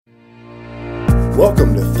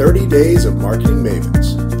Welcome to 30 Days of Marketing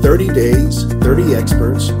Mavens. 30 days, 30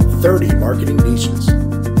 experts, 30 marketing niches.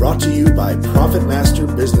 Brought to you by Profit Master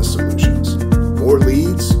Business Solutions. More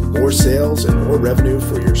leads, more sales, and more revenue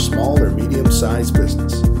for your small or medium-sized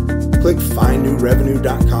business. Click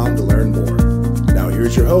findnewrevenue.com to learn more. Now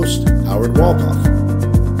here's your host, Howard Walpoff.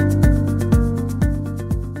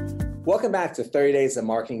 Welcome back to 30 Days of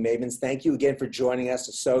Marketing Mavens. Thank you again for joining us.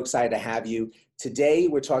 We're so excited to have you. Today,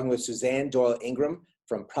 we're talking with Suzanne Doyle Ingram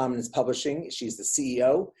from Prominence Publishing. She's the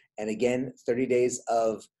CEO. And again, 30 Days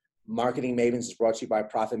of Marketing Mavens is brought to you by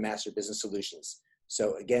Profit Master Business Solutions.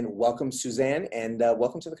 So again, welcome, Suzanne, and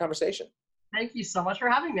welcome to the conversation. Thank you so much for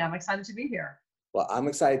having me. I'm excited to be here. Well, I'm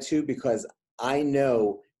excited too because I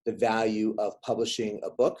know the value of publishing a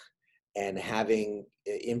book and having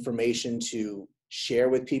information to share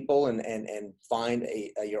with people and find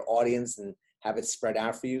your audience and have it spread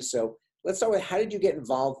out for you. So let's start with, how did you get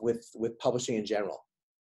involved with publishing in general?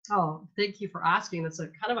 Oh, thank you for asking. That's a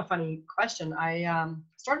kind of a funny question. I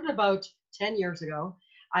started about 10 years ago.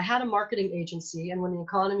 I had a marketing agency, and when the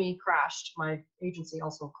economy crashed, my agency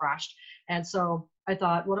also crashed. And so I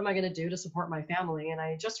thought, what am I going to do to support my family? And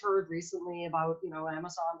I just heard recently about,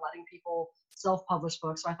 Amazon letting people self-publish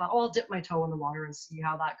books. So I thought, oh, I'll dip my toe in the water and see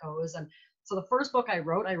how that goes. And so the first book I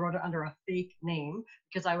wrote it under a fake name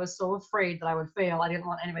because I was so afraid that I would fail. I didn't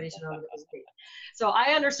want anybody to know that it was fake. So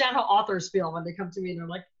I understand how authors feel when they come to me and they're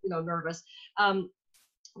like, nervous.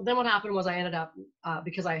 Then what happened was I ended up,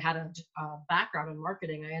 because I had a background in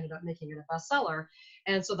marketing, I ended up making it a bestseller.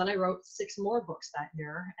 And so then I wrote 6 more books that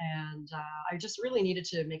year, and I just really needed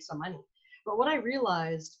to make some money. But what I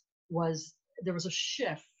realized was there was a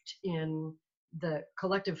shift in the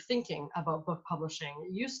collective thinking about book publishing.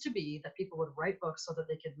 It used to be that people would write books so that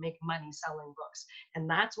they could make money selling books. And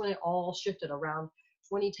that's when it all shifted around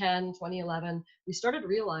 2010, 2011. We started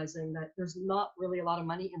realizing that there's not really a lot of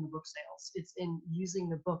money in the book sales. It's in using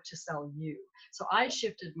the book to sell you. So I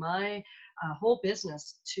shifted my whole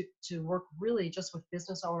business to work really just with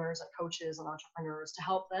business owners and coaches and entrepreneurs to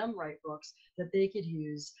help them write books that they could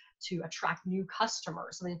use to attract new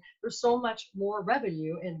customers. I mean, there's so much more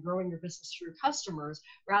revenue in growing your business through customers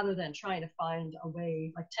rather than trying to find a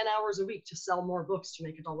way, like 10 hours a week, to sell more books to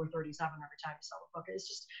make $1.37 every time you sell a book.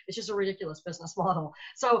 It's just a ridiculous business model.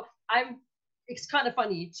 So it's kind of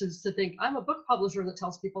funny to think I'm a book publisher that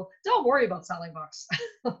tells people, don't worry about selling books,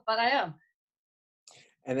 but I am.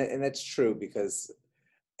 And that's true, because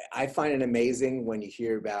I find it amazing when you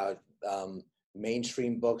hear about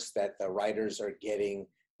mainstream books that the writers are getting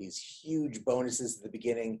these huge bonuses at the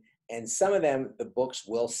beginning, and some of them, the books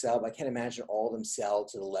will sell, but I can't imagine all of them sell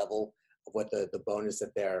to the level of what the bonus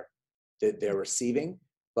that they're receiving.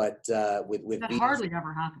 But with that hardly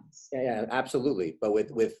ever happens. Yeah, absolutely. But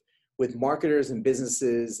with marketers and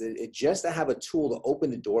businesses, it just to have a tool to open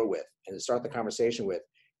the door with and to start the conversation with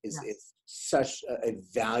is such a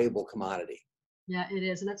valuable commodity. Yeah, it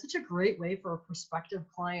is. And that's such a great way for a prospective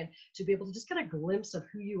client to be able to just get a glimpse of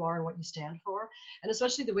who you are and what you stand for. And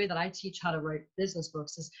especially the way that I teach how to write business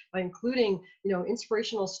books is by including,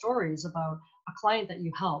 inspirational stories about a client that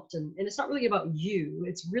you helped. And it's not really about you,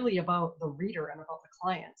 it's really about the reader and about the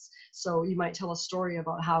clients. So you might tell a story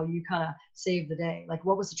about how you kind of saved the day. Like,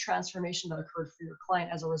 what was the transformation that occurred for your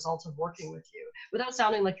client as a result of working with you? Without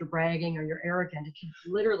sounding like you're bragging or you're arrogant, it can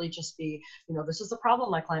literally just be, this is the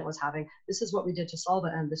problem my client was having. This is what we did to solve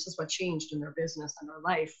it. And this is what changed in their business and their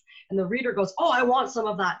life. And the reader goes, oh, I want some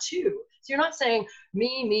of that too. So you're not saying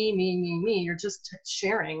me. You're just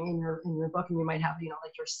sharing in your book, and you might have,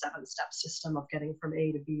 like your 7-step system of getting from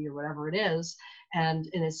A to B or whatever it is. And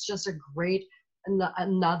it's just a great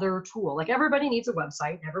another tool. Like, everybody needs a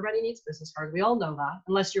website, everybody needs business cards. We all know that,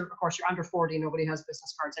 unless you're under 40, nobody has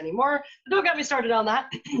business cards anymore. But don't get me started on that.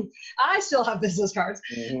 I still have business cards,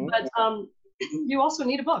 but you also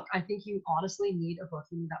need a book. I think you honestly need a book.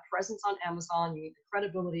 You need that presence on Amazon. You need the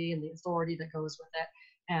credibility and the authority that goes with it.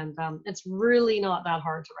 And it's really not that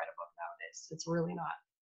hard to write a book nowadays. It's really not.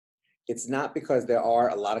 It's not, because there are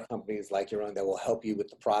a lot of companies like your own that will help you with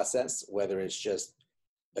the process, whether it's just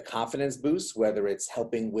the confidence boost, whether it's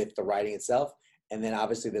helping with the writing itself. And then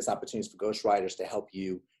obviously there's opportunities for ghostwriters to help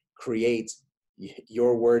you create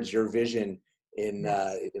your words, your vision in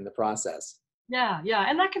the process. Yeah.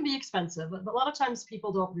 And that can be expensive. But a lot of times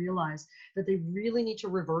people don't realize that they really need to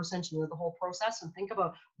reverse engineer the whole process and think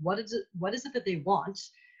about what is it that they want?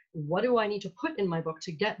 What do I need to put in my book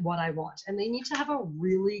to get what I want? And they need to have a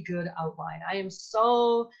really good outline. I am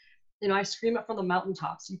so, I scream it from the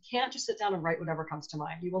mountaintops. You can't just sit down and write whatever comes to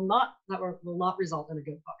mind. That will not result in a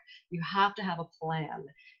good book. You have to have a plan.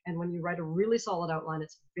 And when you write a really solid outline,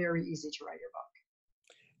 it's very easy to write your book.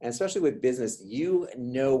 And especially with business, you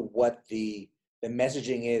know what the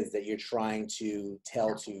messaging is that you're trying to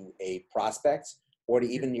tell to a prospect or to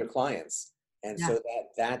even your clients. And Yeah. so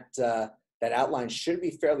that outline should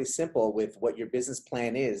be fairly simple with what your business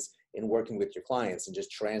plan is in working with your clients, and just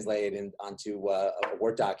translate it onto a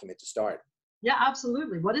Word document to start. Yeah,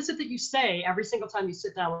 absolutely. What is it that you say every single time you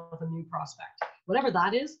sit down with a new prospect? Whatever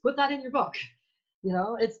that is, put that in your book.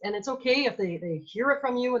 It's okay if they hear it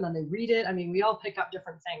from you and then they read it. I mean, we all pick up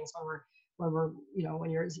different things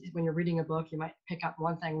when you're reading a book. You might pick up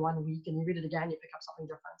one thing one week, and you read it again, you pick up something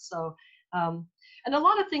different. So and a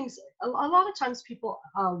lot of times people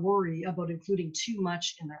worry about including too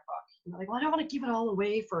much in their book. Like, well, I don't want to give it all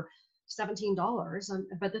away for $17.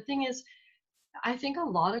 But the thing is, I think a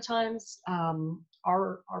lot of times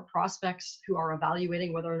our prospects who are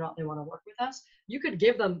evaluating whether or not they want to work with us, you could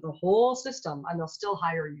give them the whole system and they'll still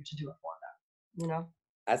hire you to do it for them.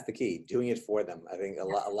 That's the key, doing it for them. I think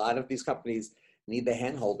a lot of these companies need the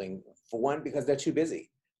hand holding, for one, because they're too busy.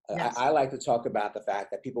 Yes. I like to talk about the fact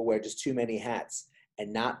that people wear just too many hats,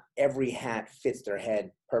 and not every hat fits their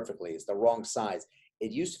head perfectly. It's the wrong size.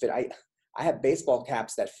 It used to fit. I have baseball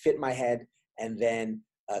caps that fit my head, and then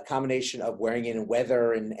a combination of wearing it in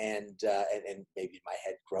weather and maybe my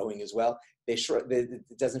head growing as well,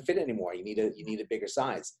 it doesn't fit anymore. You need a bigger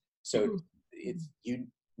size. So you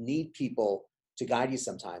need people to guide you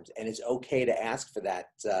sometimes, and it's okay to ask for that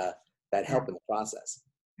help in the process.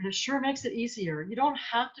 And it sure makes it easier. You don't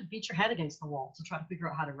have to beat your head against the wall to try to figure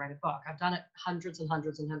out how to write a book. I've done it hundreds and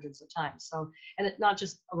hundreds and hundreds of times. So, and it's not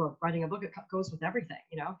just writing a book, it goes with everything.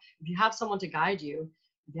 If you have someone to guide you,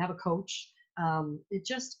 if you have a coach, it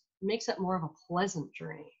just makes it more of a pleasant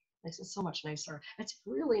journey. Makes it so much nicer. It's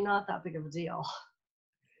really not that big of a deal.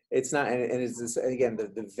 It's not, and it's this, again,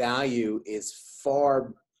 the value is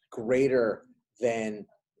far greater than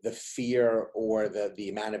the fear or the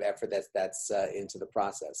amount of effort that's into the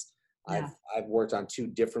process. Yeah. I've worked on 2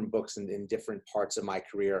 different books in different parts of my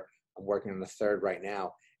career. I'm working on the 3rd right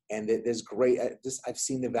now, and there's great. I've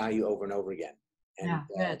seen the value over and over again. And,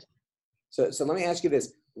 good. So let me ask you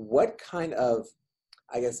this: what kind of,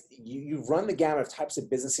 I guess you've run the gamut of types of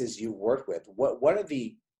businesses you've worked with. What are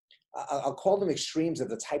the, I'll call them extremes of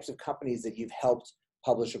the types of companies that you've helped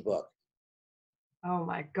publish a book? Oh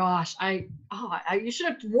my gosh. You should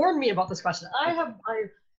have warned me about this question.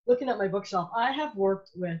 Looking at my bookshelf, I have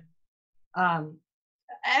worked with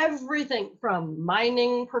everything from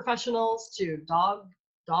mining professionals to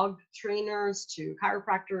dog trainers to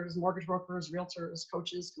chiropractors, mortgage brokers, realtors,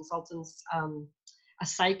 coaches, consultants, a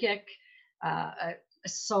psychic,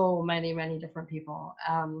 so many different people.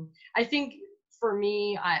 I think for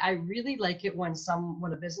me, I really like it when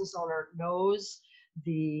a business owner knows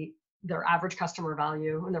their average customer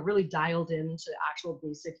value, and they're really dialed into actual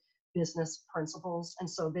basic business principles. And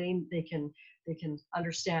so they can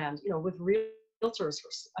understand, with realtors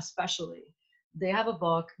especially, they have a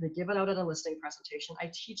book, they give it out at a listing presentation. I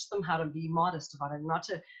teach them how to be modest about it, not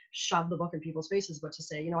to shove the book in people's faces, but to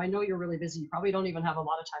say, I know you're really busy. You probably don't even have a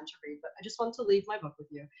lot of time to read, but I just want to leave my book with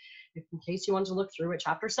you. If in case you want to look through it,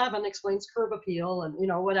 chapter 7 explains curb appeal and,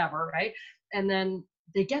 whatever, right? And then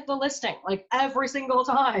they get the listing like every single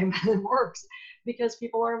time. It works because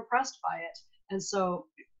people are impressed by it. And so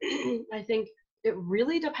I think it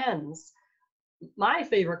really depends. My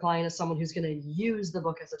favorite client is someone who's going to use the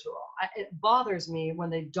book as a tool. It bothers me when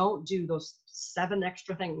they don't do those 7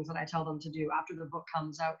 extra things that I tell them to do after the book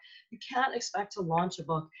comes out. You can't expect to launch a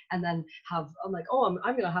book and then I'm going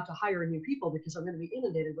to have to hire new people because I'm going to be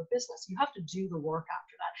inundated with business. You have to do the work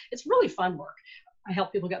after that. It's really fun work. I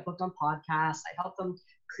help people get booked on podcasts. I help them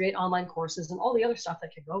create online courses and all the other stuff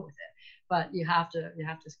that can go with it. But you have to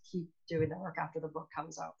keep doing the work after the book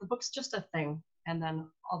comes out. The book's just a thing. And then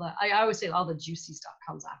I always say all the juicy stuff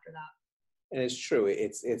comes after that. And it's true.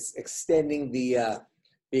 It's extending the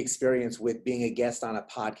experience with being a guest on a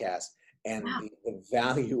podcast, and the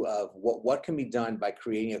value of what can be done by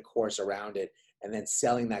creating a course around it and then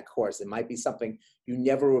selling that course. It might be something you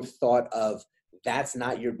never would have thought of. That's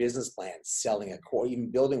not your business plan, selling a course, even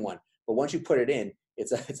building one. But once you put it in,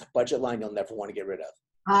 it's a budget line you'll never want to get rid of.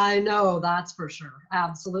 I know, that's for sure.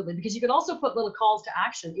 Absolutely. Because you can also put little calls to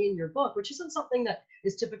action in your book, which isn't something that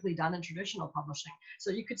is typically done in traditional publishing. So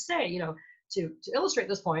you could say, to illustrate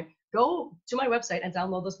this point, go to my website and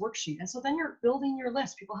download this worksheet. And so then you're building your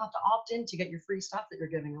list. People have to opt in to get your free stuff that you're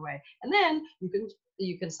giving away. And then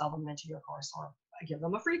you can sell them into your course or give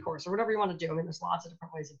them a free course or whatever you want to do. I mean, there's lots of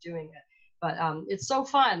different ways of doing it. But it's so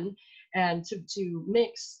fun, and to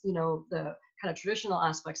mix, the kind of traditional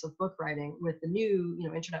aspects of book writing with the new,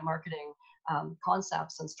 internet marketing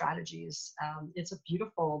concepts and strategies. It's a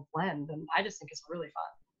beautiful blend, and I just think it's really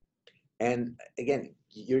fun. And again,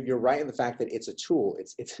 you're right in the fact that it's a tool.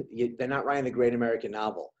 They're not writing the great American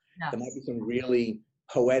novel. Yes. There might be some really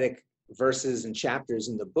poetic verses and chapters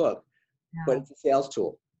in the book, Yeah. but it's a sales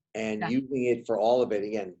tool. And Yeah. using it for all of it,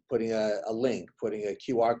 again, putting a link, putting a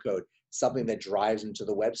QR code, something that drives into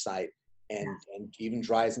the website and even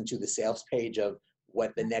drives into the sales page of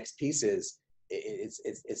what the next piece is.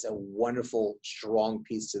 It's a wonderful, strong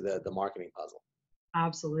piece to the marketing puzzle.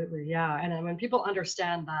 Absolutely. Yeah. And then when people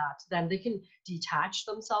understand that, then they can detach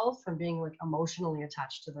themselves from being like emotionally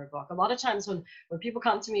attached to their book. A lot of times when people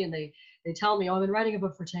come to me and they tell me, oh, I've been writing a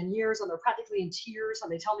book for 10 years and they're practically in tears and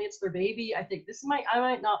they tell me it's their baby, I think I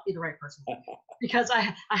might not be the right person because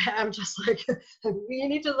I'm just like, we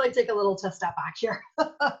need to like take a little step back here.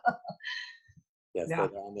 Yes, Yeah.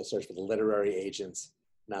 they're on the search for the literary agents.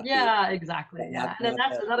 Exactly. Yeah. And then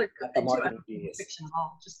that's another good thing too. I don't do fiction at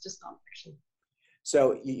all, just nonfiction.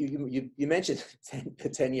 So you mentioned the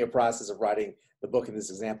 10-year process of writing the book in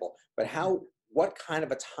this example, but what kind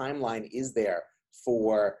of a timeline is there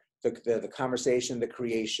for the conversation, the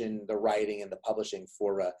creation, the writing, and the publishing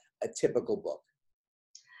for a typical book?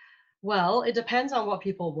 Well, it depends on what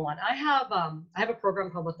people want. I have a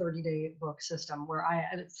program called the 30-day book system where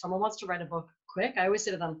if someone wants to write a book quick, I always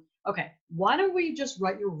say to them, okay, why don't we just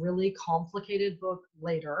write your really complicated book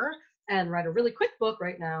later and write a really quick book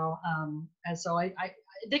right now. And so it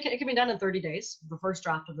can be done in 30 days, the first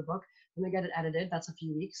draft of the book. Then we get it edited, that's a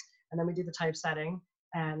few weeks. And then we do the typesetting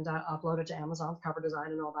and upload it to Amazon, cover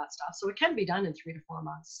design and all that stuff. So it can be done in 3 to 4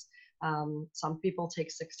 months. Some people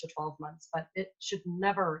take 6 to 12 months, but it should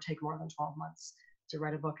never take more than 12 months to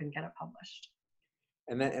write a book and get it published.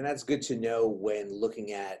 And that's good to know when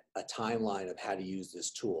looking at a timeline of how to use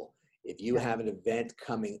this tool. If you have an event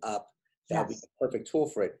coming up, that would be the perfect tool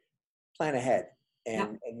for it. Plan ahead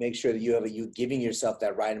and make sure that you giving yourself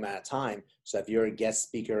that right amount of time. So if you're a guest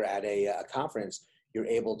speaker at a conference, you're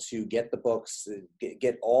able to get the books,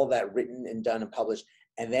 get all that written and done and published,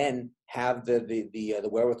 and then have the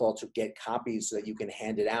wherewithal to get copies so that you can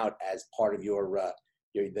hand it out as part of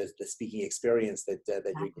the speaking experience that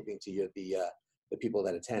you're giving to the people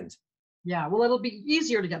that attend. Yeah, well, it'll be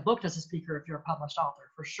easier to get booked as a speaker if you're a published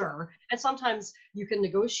author, for sure. And sometimes you can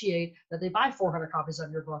negotiate that they buy 400 copies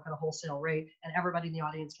of your book at a wholesale rate and everybody in the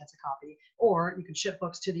audience gets a copy. Or you can ship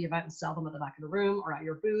books to the event and sell them at the back of the room or at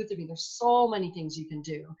your booth. I mean, there's so many things you can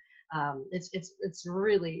do. It's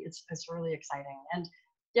really exciting. And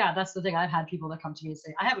yeah, that's the thing. I've had people that come to me and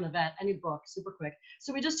say, I have an event, I need a book super quick.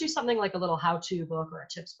 So we just do something like a little how-to book or a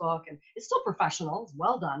tips book. And it's still professional, it's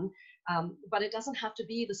well done. But it doesn't have to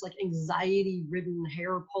be this like anxiety-ridden,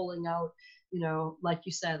 hair pulling out, like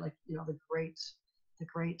you said, like, the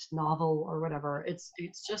great novel or whatever. It's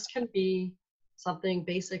just can be something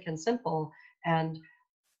basic and simple. And,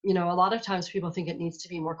 a lot of times people think it needs to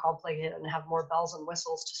be more complicated and have more bells and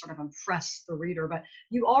whistles to sort of impress the reader, but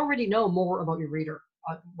you already know more about your reader.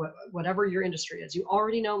 Whatever your industry is, you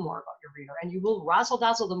already know more about your reader, and you will razzle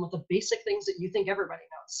dazzle them with the basic things that you think everybody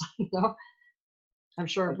knows. I'm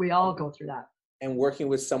sure we all go through that. And working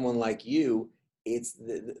with someone like you, it's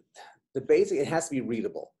the basic. It has to be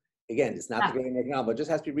readable. Again, it's not the great American novel, but it just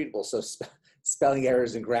has to be readable. So spelling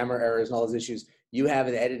errors and grammar errors and all those issues, you have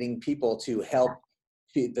an editing people to help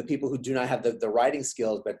the people who do not have the writing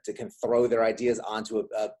skills, but can throw their ideas onto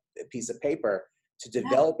a piece of paper to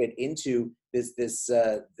develop it into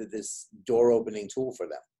this door opening tool for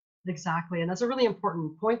them. Exactly. And that's a really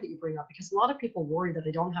important point that you bring up, because a lot of people worry that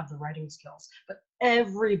they don't have the writing skills, but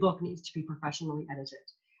every book needs to be professionally edited.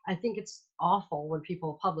 I think it's awful when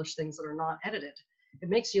people publish things that are not edited. It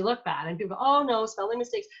makes you look bad and people go, oh no, spelling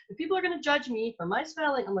mistakes. If people are going to judge me for my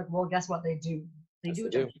spelling, I'm like, well, guess what they do? They do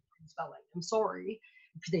judge you for spelling. I'm sorry.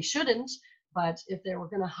 They shouldn't, but if they were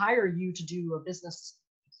going to hire you to do a business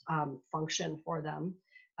function for them,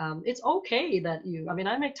 it's okay that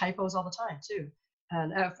I make typos all the time too.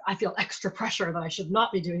 And I feel extra pressure that I should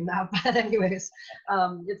not be doing that. But anyways,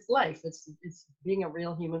 it's life. It's being a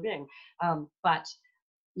real human being. But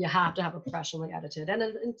you have to have it professionally edited.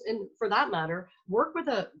 And for that matter, work with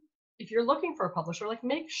if you're looking for a publisher, like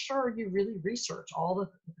make sure you really research all the,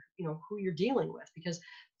 who you're dealing with. Because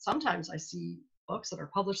sometimes I see books that are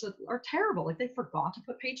published that are terrible. Like they forgot to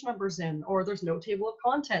put page numbers in, or there's no table of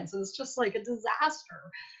contents. And it's just like a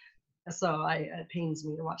disaster. So it pains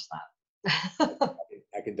me to watch that.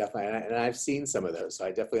 I can definitely, and I've seen some of those, so I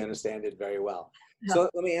definitely understand it very well. Yeah. So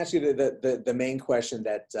let me ask you the main question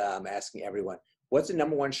that I'm asking everyone. What's the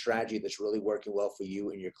number one strategy that's really working well for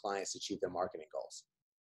you and your clients to achieve their marketing goals?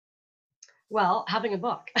 Well, having a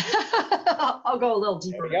book. I'll go a little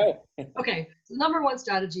deeper. There you go. Okay, so the number one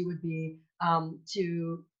strategy would be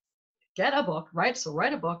to get a book, right? So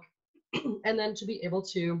write a book, and then to be able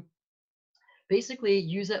to basically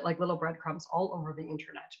use it like little breadcrumbs all over the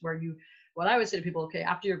internet, where what I would say to people, okay,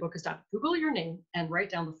 after your book is done, Google your name and write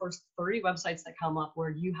down the first 30 websites that come up where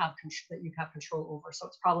you have control over. So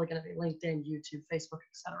it's probably going to be LinkedIn, YouTube, Facebook,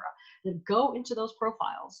 etc. Then go into those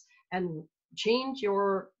profiles and change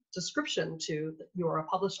your description to you're a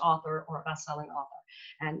published author or a best-selling author,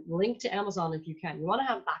 and link to Amazon if you can. You want to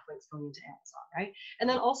have backlinks going into Amazon, right? And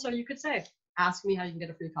then also you could say, ask me how you can get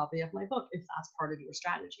a free copy of my book if that's part of your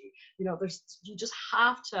strategy. You just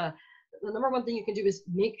have to, the number one thing you can do is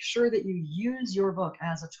make sure that you use your book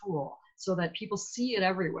as a tool so that people see it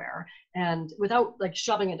everywhere, and without like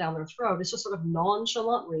shoving it down their throat. It's just sort of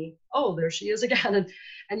nonchalantly, oh, there she is again,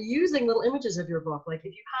 and using little images of your book. Like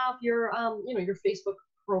if you have your your Facebook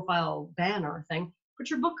profile banner thing, put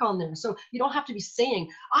your book on there. So you don't have to be saying,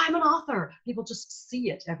 I'm an author. People just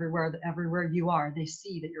see it everywhere you are. They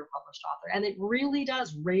see that you're a published author. And it really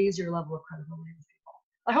does raise your level of credibility with people.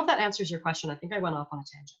 I hope that answers your question. I think I went off on a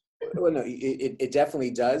tangent. Well, no, it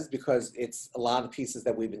definitely does, because it's a lot of the pieces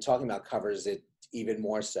that we've been talking about covers it even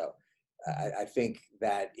more so. I think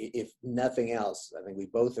that if nothing else, I think we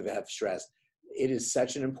both have stressed, it is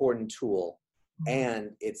such an important tool,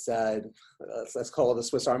 and it's let's call it a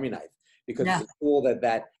Swiss Army knife, because it's a tool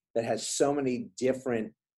that has so many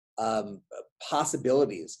different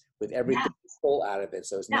possibilities with everything you pull out of it.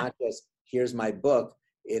 So it's not just, here's my book.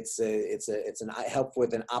 It's an help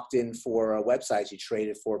with an opt-in for websites. You trade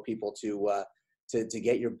it for people to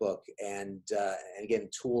get your book, and again,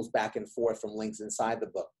 tools back and forth from links inside the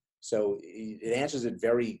book. So it answers it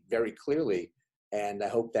very, very clearly. And I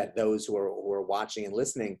hope that those who are watching and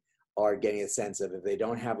listening are getting a sense of, if they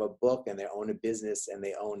don't have a book and they own a business and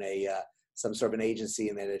they own some sort of an agency,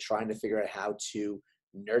 and they're trying to figure out how to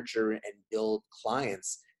nurture and build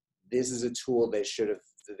clients, this is a tool they should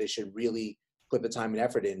really put the time and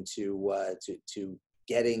effort into to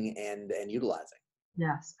getting and utilizing.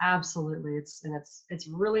 Yes, absolutely. It's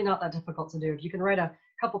really not that difficult to do. If you can write a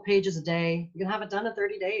couple pages a day, you can have it done in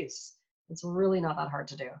 30 days. It's really not that hard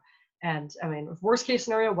to do. And I mean, worst case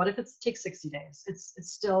scenario, what if it takes 60 days? It's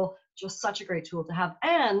still just such a great tool to have.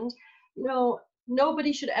 And,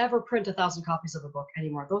 nobody should ever print 1,000 copies of a book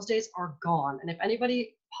anymore. Those days are gone. And if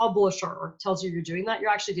anybody publisher tells you you're doing that, you're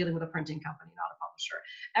actually dealing with a printing company, not a publisher.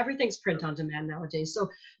 Everything's print on demand nowadays. So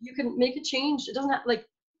you can make a change. It doesn't have, it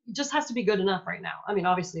just has to be good enough right now. I mean,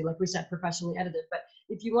 obviously, like we said, professionally edited, but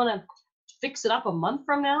if you want to fix it up a month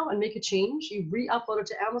from now and make a change, you re-upload it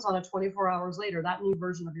to Amazon, and 24 hours later, that new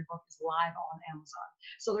version of your book is live on Amazon.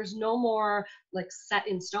 So there's no more set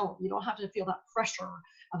in stone. You don't have to feel that pressure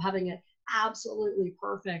of having it absolutely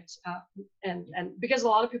perfect. And because a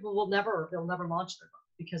lot of people they'll never launch their book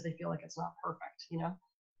because they feel like it's not perfect,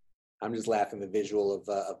 I'm just laughing the visual of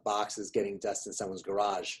boxes getting dust in someone's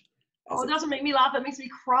garage. Oh, it doesn't make me laugh. It makes me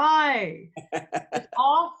cry. It's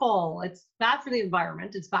awful. It's bad for the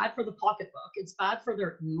environment. It's bad for the pocketbook. It's bad for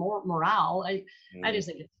their morale. I just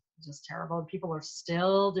think it's just terrible. People are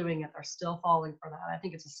still doing it. They're still falling for that. I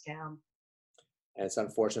think it's a scam. And it's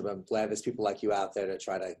unfortunate, but I'm glad there's people like you out there to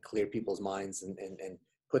try to clear people's minds and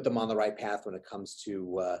put them on the right path when it comes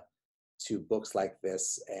to books like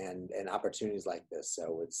this and opportunities like this.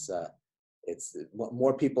 So it's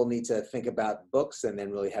more people need to think about books and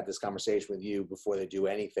then really have this conversation with you before they do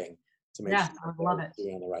anything to make sure I love it.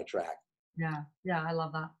 You're on the right track. Yeah, I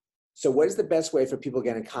love that. So what is the best way for people to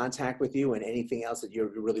get in contact with you, and anything else that you're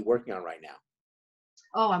really working on right now?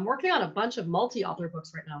 Oh, I'm working on a bunch of multi-author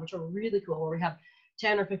books right now, which are really cool, where we have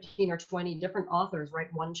 10 or 15 or 20 different authors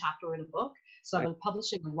write one chapter in a book. So I've been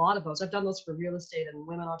publishing a lot of those. I've done those for real estate and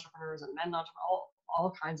women entrepreneurs and men entrepreneurs,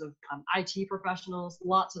 all kinds of IT professionals,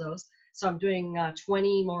 lots of those. So I'm doing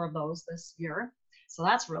 20 more of those this year. So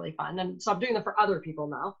that's really fun. And so I'm doing them for other people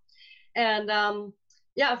now. And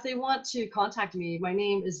if they want to contact me, my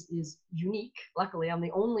name is unique. Luckily, I'm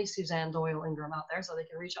the only Suzanne Doyle Ingram out there. So they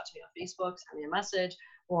can reach out to me on Facebook, send me a message,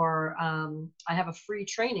 or I have a free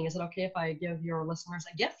training. Is it okay if I give your listeners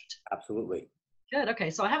a gift? Absolutely. Good. Okay.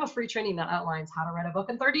 So I have a free training that outlines how to write a book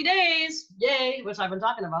in 30 days. Yay, which I've been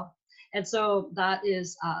talking about. And so that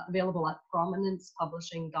is available at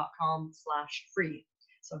prominencepublishing.com/free.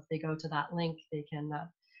 So if they go to that link, they can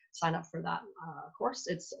sign up for that course.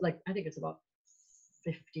 It's I think it's about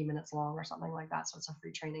 50 minutes long or something like that. So it's a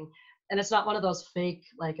free training. And it's not one of those fake,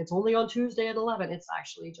 it's only on Tuesday at 11. It's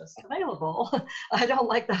actually just available. I don't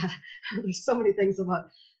like that. There's so many things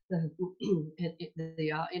about the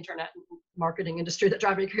internet marketing industry that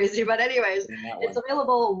drive me crazy. But anyways, it's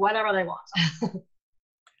available whenever they want.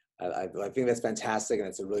 I think that's fantastic, and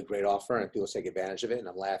it's a really great offer, and people take advantage of it. And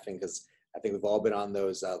I'm laughing because I think we've all been on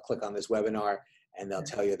those click on this webinar and they'll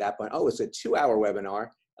tell you at that point, oh, it's a 2-hour webinar,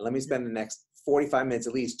 and let me spend the next 45 minutes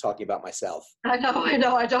at least talking about myself. I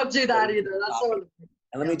know. I don't do that either. That's so.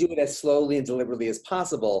 And let me do it as slowly and deliberately as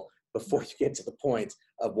possible before you get to the point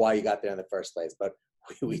of why you got there in the first place. But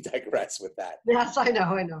we digress with that. Yes, I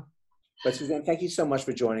know. But Suzanne, thank you so much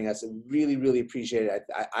for joining us. I really, really appreciate it.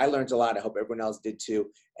 I learned a lot. I hope everyone else did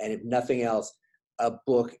too. And if nothing else, a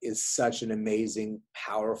book is such an amazing,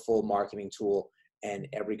 powerful marketing tool, and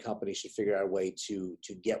every company should figure out a way to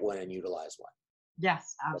get one and utilize one.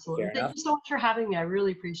 Yes, absolutely. Thank you so much for having me. I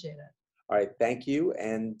really appreciate it. All right, thank you.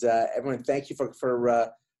 And everyone, thank you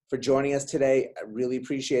for joining us today. I really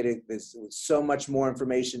appreciate it. There's so much more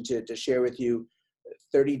information to share with you.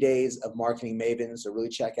 30 Days of Marketing Mavens, so really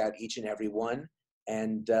check out each and every one.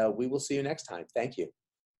 And we will see you next time. Thank you.